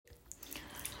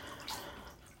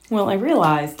Well, I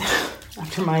realized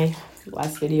after my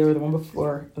last video or the one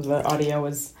before, the audio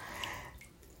was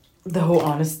the whole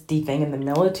honesty thing in the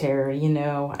military.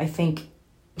 I think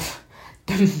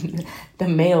the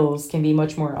males can be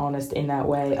much more honest in that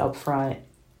way up front.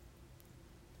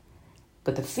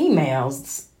 But the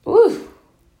females, ooh,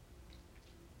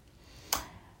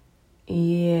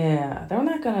 yeah, they're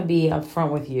not going to be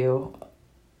upfront with you,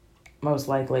 most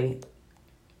likely,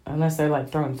 unless they're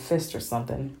like throwing fists or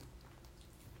something.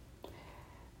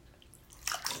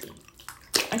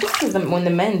 I guess because when the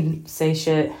men say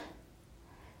shit,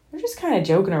 they're just kind of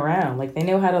joking around. Like, they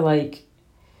know how to, like,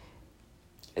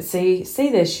 say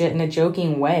this shit in a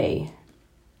joking way.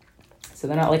 So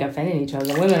they're not, like, offending each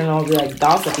other. Women will all be, like,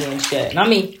 gossipy and shit. Not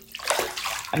me.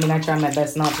 I try my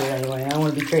best not to anyway. I don't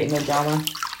want to be creating no drama.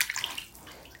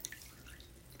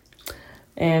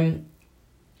 And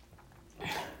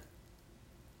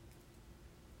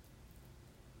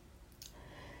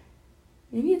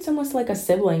maybe it's almost like a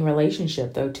sibling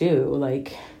relationship, though, too.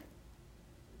 Like,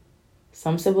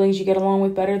 some siblings you get along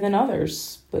with better than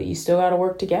others, but you still got to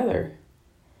work together.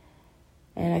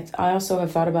 And I also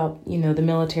have thought about, the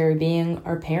military being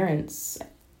our parents.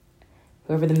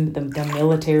 Whoever the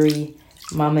military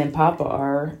mama and papa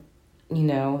are,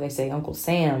 they say Uncle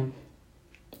Sam.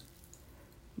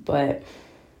 But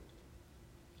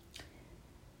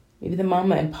maybe the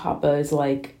mama and papa is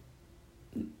like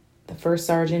the first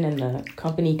sergeant and the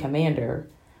company commander.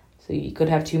 So you could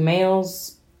have two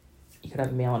males. You could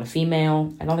have a male and a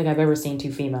female. I don't think I've ever seen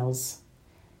two females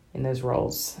in those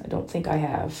roles. I don't think I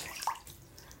have.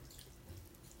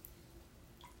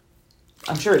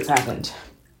 I'm sure it's happened.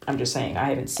 I'm just saying I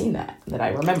haven't seen that I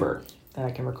remember, that I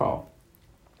can recall.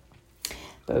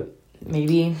 But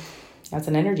maybe that's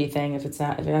an energy thing. If it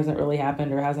hasn't really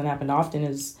happened or hasn't happened often,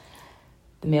 is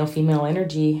the male-female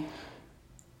energy.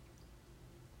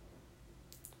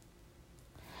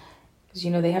 Because,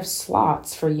 they have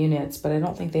slots for units, but I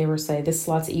don't think they ever say this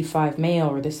slot's E5 male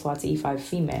or this slot's E5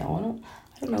 female.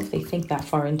 I don't know if they think that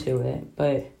far into it,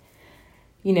 but,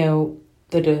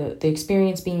 the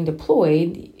experience being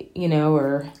deployed,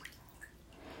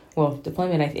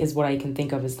 deployment is what I can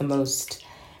think of as the most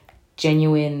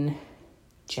genuine,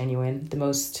 the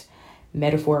most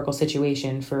metaphorical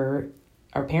situation for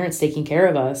our parents taking care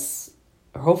of us,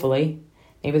 or hopefully.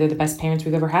 Maybe they're the best parents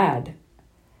we've ever had,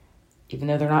 even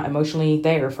though they're not emotionally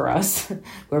there for us,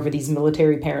 whoever these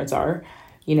military parents are.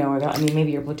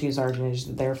 Maybe your platoon sergeant is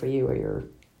there for you, or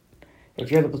if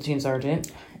you're the platoon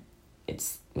sergeant,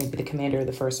 it's maybe the commander of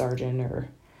the first sergeant or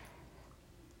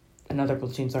another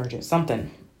platoon sergeant,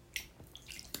 something.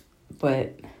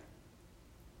 But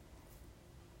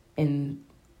in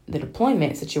the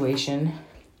deployment situation,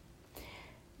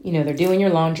 they're doing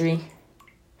your laundry,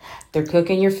 they're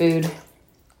cooking your food,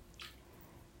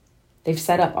 they've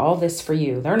set up all this for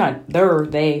you.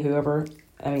 Whoever,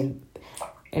 in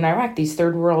Iraq, these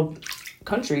third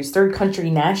country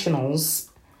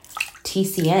nationals,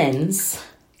 TCNs,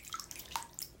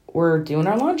 were doing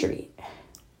our laundry,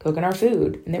 cooking our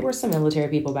food. And there were some military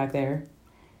people back there.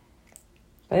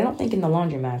 But I don't think in the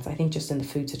laundromats. I think just in the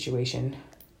food situation.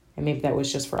 And maybe that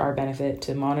was just for our benefit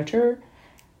to monitor,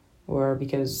 or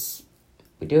because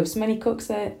we do have so many cooks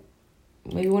that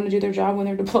maybe want to do their job when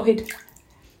they're deployed.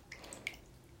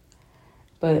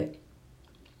 But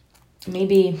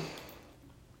maybe,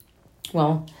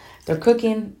 they're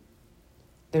cooking,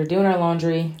 they're doing our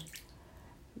laundry,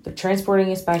 they're transporting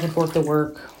us back and forth to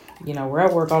work. We're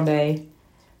at work all day.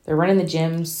 They're running the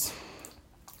gyms.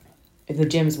 If the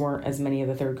gyms weren't as many of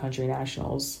the third country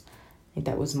nationals, I think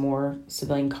that was more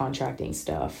civilian contracting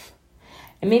stuff.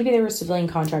 And maybe there were civilian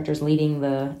contractors leading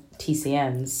the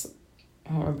TCNs. I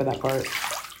don't remember that part.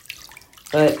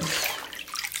 But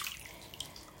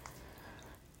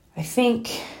I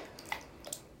think,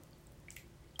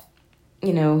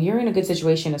 you're in a good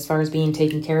situation as far as being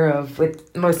taken care of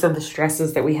with most of the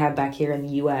stresses that we have back here in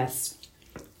the U.S.,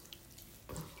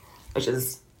 which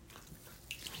is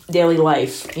daily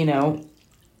life, The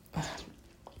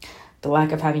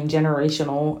lack of having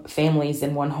generational families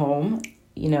in one home,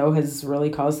 has really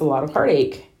caused a lot of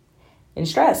heartache and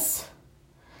stress.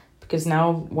 Because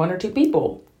now one or two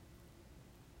people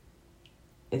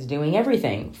is doing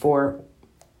everything for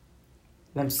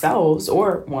themselves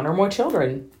or one or more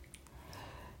children.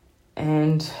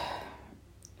 And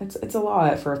it's a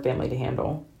lot for a family to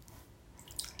handle.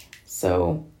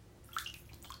 So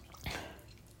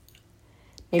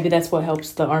maybe that's what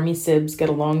helps the Army Sibs get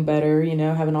along better,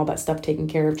 having all that stuff taken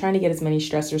care of, trying to get as many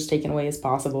stressors taken away as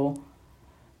possible.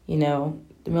 The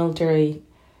military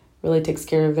really takes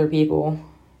care of their people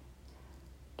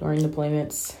during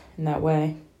deployments in that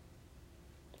way.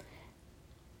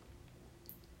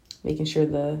 making sure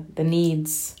the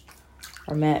needs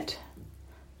are met,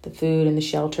 the food and the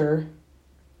shelter,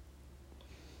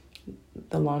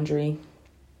 the laundry,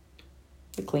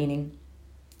 the cleaning.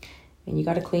 And you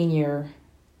got to clean your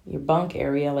bunk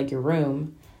area, like your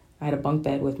room. I had a bunk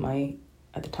bed with my,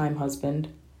 at the time,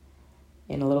 husband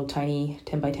in a little tiny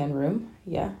 10 by 10 room.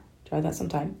 Yeah, try that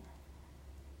sometime.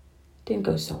 Didn't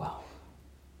go so well.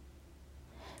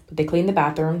 But they clean the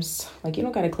bathrooms. Like, you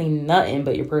don't got to clean nothing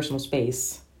but your personal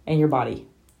space and your body.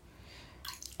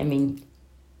 I mean,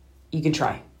 you can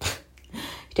try. You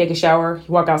take a shower,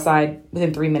 you walk outside,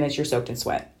 within 3 minutes you're soaked in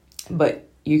sweat. But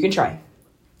you can try.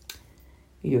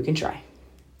 You can try.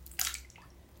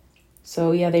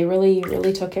 So yeah, they really,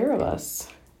 really took care of us.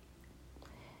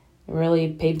 It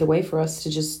really paved the way for us to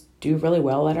just do really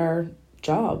well at our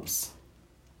jobs.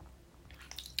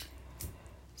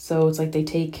 So it's like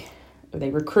they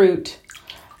recruit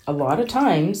a lot of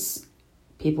times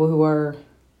people who are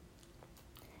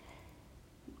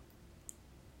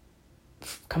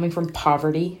coming from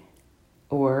poverty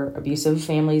or abusive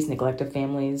families, neglected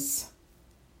families,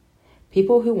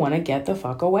 people who want to get the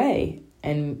fuck away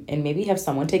and maybe have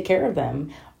someone take care of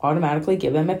them, automatically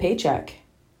give them a paycheck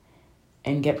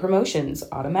and get promotions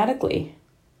automatically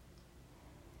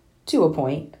to a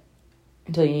point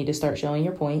until you need to start showing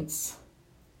your points.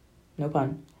 No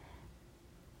pun.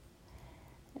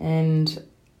 And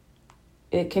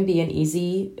it can be an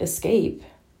easy escape,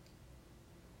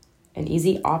 an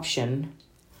easy option.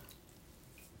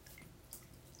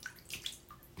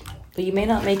 But you may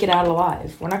not make it out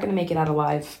alive. We're not going to make it out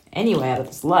alive anyway out of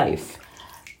this life.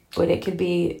 But it could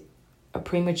be a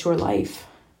premature life.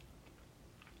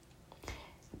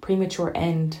 A premature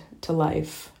end to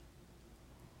life.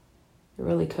 It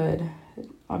really could.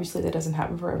 Obviously that doesn't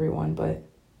happen for everyone, but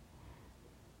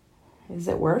is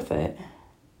it worth it?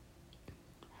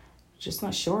 Just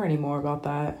not sure anymore about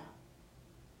that.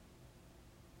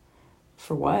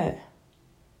 For what?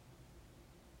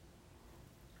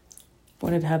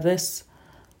 Wanted to have this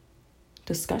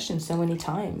discussion so many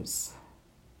times.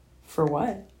 For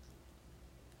what?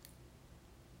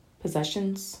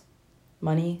 Possessions,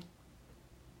 money,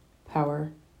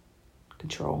 power,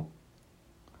 control.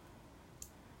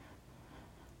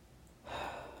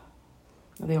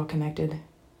 Are they all connected?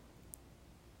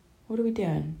 What are we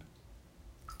doing?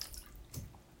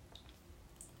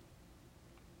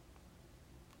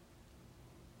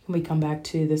 Can we come back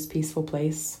to this peaceful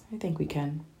place? I think we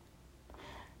can.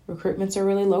 Recruitments are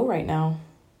really low right now.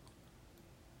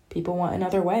 People want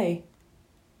another way.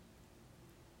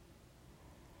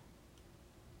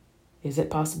 Is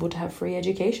it possible to have free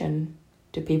education?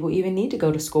 Do people even need to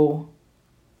go to school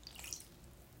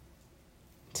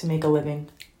to make a living?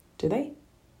 Do they?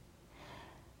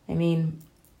 I mean,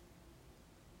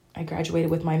 I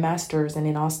graduated with my master's, and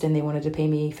in Austin they wanted to pay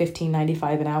me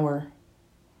 $15.95 an hour.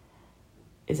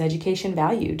 Is education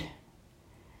valued?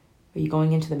 Are you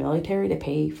going into the military to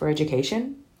pay for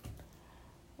education?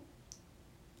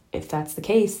 If that's the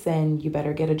case, then you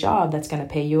better get a job that's going to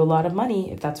pay you a lot of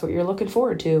money if that's what you're looking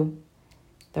forward to.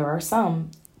 There are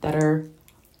some that are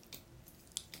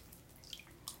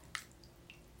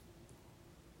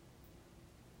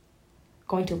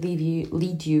going to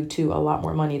lead you to a lot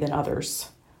more money than others.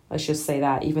 Let's just say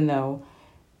that, even though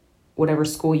whatever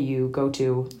school you go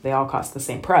to, they all cost the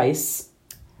same price.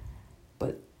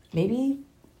 But maybe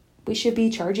we should be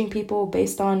charging people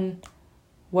based on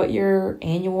what your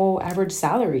annual average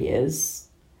salary is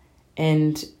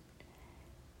and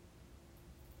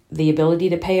the ability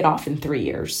to pay it off in 3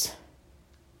 years.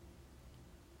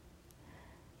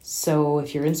 So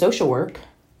if you're in social work,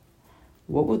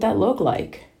 what would that look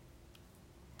like?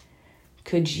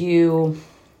 Could you,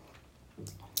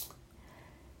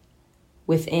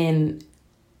 within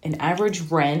an average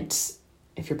rent,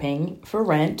 if you're paying for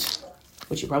rent,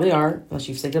 which you probably are, unless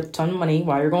you've saved up a ton of money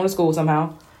while you're going to school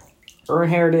somehow, or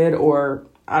inherited, or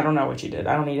I don't know what you did.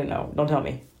 I don't need to know. Don't tell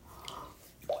me.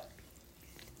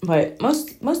 But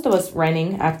most of us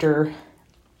renting after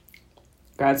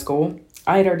grad school,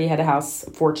 I had already had a house,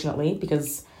 fortunately,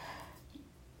 because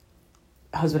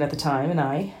husband at the time and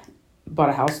I bought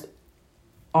a house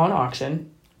on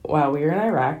auction while we were in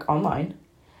Iraq online.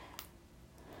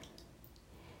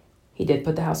 He did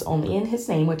put the house only in his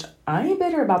name, which I ain't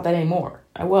bitter about that anymore.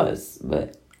 I was,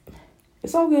 but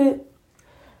it's all good.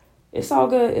 It's all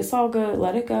good. It's all good.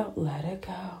 Let it go. Let it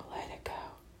go. Let it go.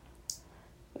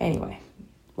 Anyway,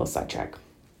 little sidetrack.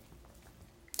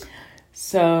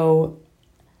 So,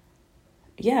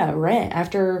 yeah, rent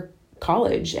after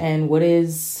college. And what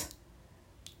is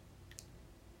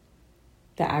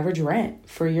the average rent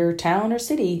for your town or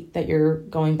city that you're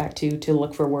going back to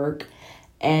look for work?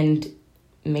 And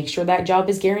make sure that job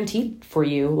is guaranteed for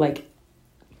you. Like,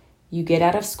 you get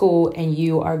out of school and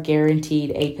you are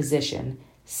guaranteed a position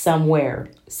somewhere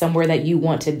that you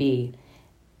want to be.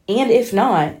 And if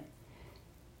not,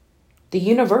 the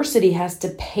university has to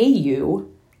pay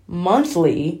you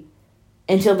monthly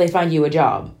until they find you a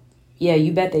job. Yeah,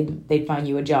 you bet they'd find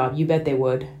you a job. You bet they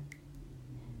would.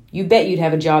 You bet you'd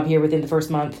have a job here within the first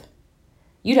month.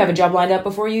 You'd have a job lined up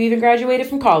before you even graduated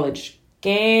from college.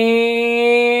 Guaranteed.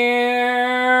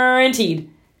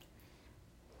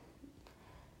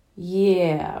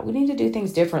 Yeah, we need to do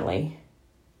things differently.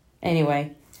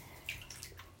 Anyway,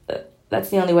 that's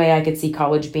the only way I could see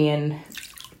college being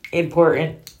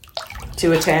important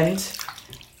to attend,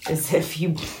 is if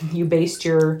you based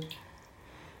your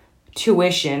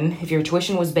tuition, if your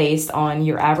tuition was based on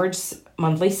your average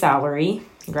monthly salary,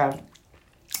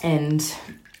 and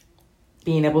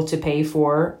being able to pay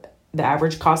for the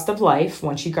average cost of life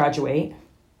once you graduate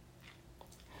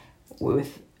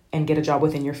and get a job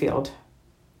within your field.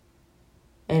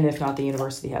 And if not, the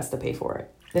university has to pay for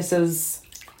it. This is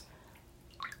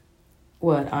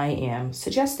what I am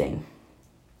suggesting.